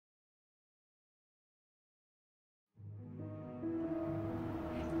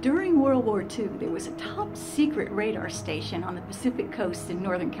During World War II, there was a top secret radar station on the Pacific coast in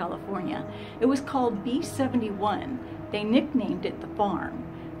Northern California. It was called B71. They nicknamed it the Farm.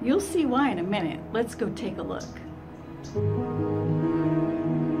 You'll see why in a minute. Let's go take a look.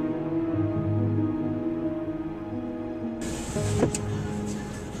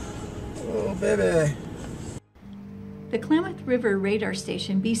 Oh, baby. The Klamath River radar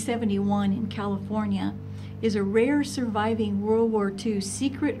station B71 in California is a rare surviving World War II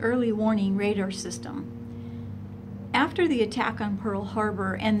secret early warning radar system. After the attack on Pearl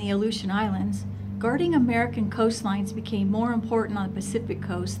Harbor and the Aleutian Islands, guarding American coastlines became more important on the Pacific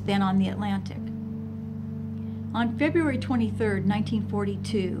coast than on the Atlantic. On February 23,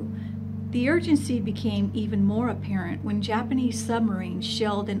 1942, the urgency became even more apparent when Japanese submarines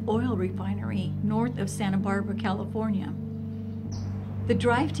shelled an oil refinery north of Santa Barbara, California. The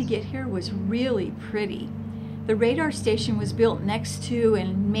drive to get here was really pretty. The radar station was built next to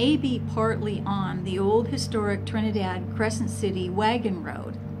and maybe partly on the old historic Trinidad Crescent City wagon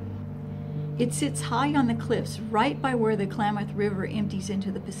road. It sits high on the cliffs right by where the Klamath River empties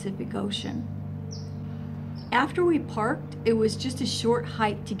into the Pacific Ocean. After we parked, it was just a short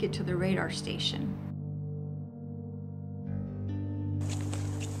hike to get to the radar station.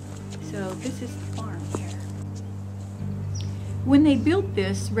 So this is the farm here. When they built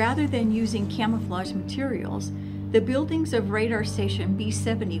this, rather than using camouflage materials, the buildings of radar station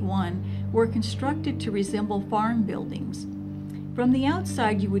B71 were constructed to resemble farm buildings. From the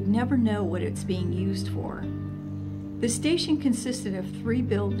outside, you would never know what it's being used for. The station consisted of 3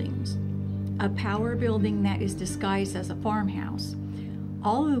 buildings. A power building that is disguised as a farmhouse.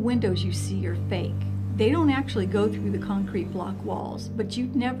 All of the windows you see are fake. They don't actually go through the concrete block walls, but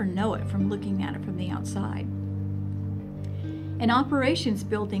you'd never know it from looking at it from the outside. An operations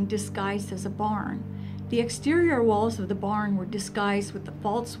building disguised as a barn. The exterior walls of the barn were disguised with a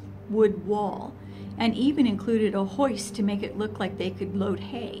false wood wall and even included a hoist to make it look like they could load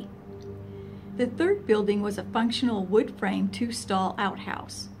hay. The 3rd building was a functional wood-frame 2-stall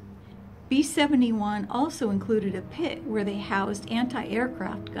outhouse. B71 also included a pit where they housed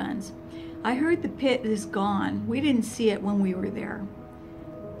anti-aircraft guns. I heard the pit is gone. We didn't see it when we were there.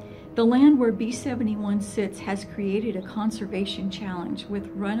 The land where B71 sits has created a conservation challenge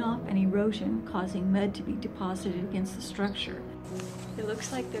with runoff and erosion causing mud to be deposited against the structure. It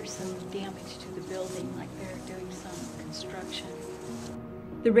looks like there's some damage to the building, like they're doing some construction.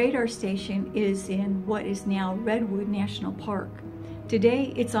 The radar station is in what is now Redwood National Park.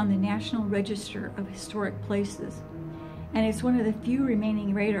 Today, it's on the National Register of Historic Places, and it's one of the few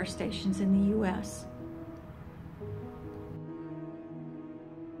remaining radar stations in the U.S.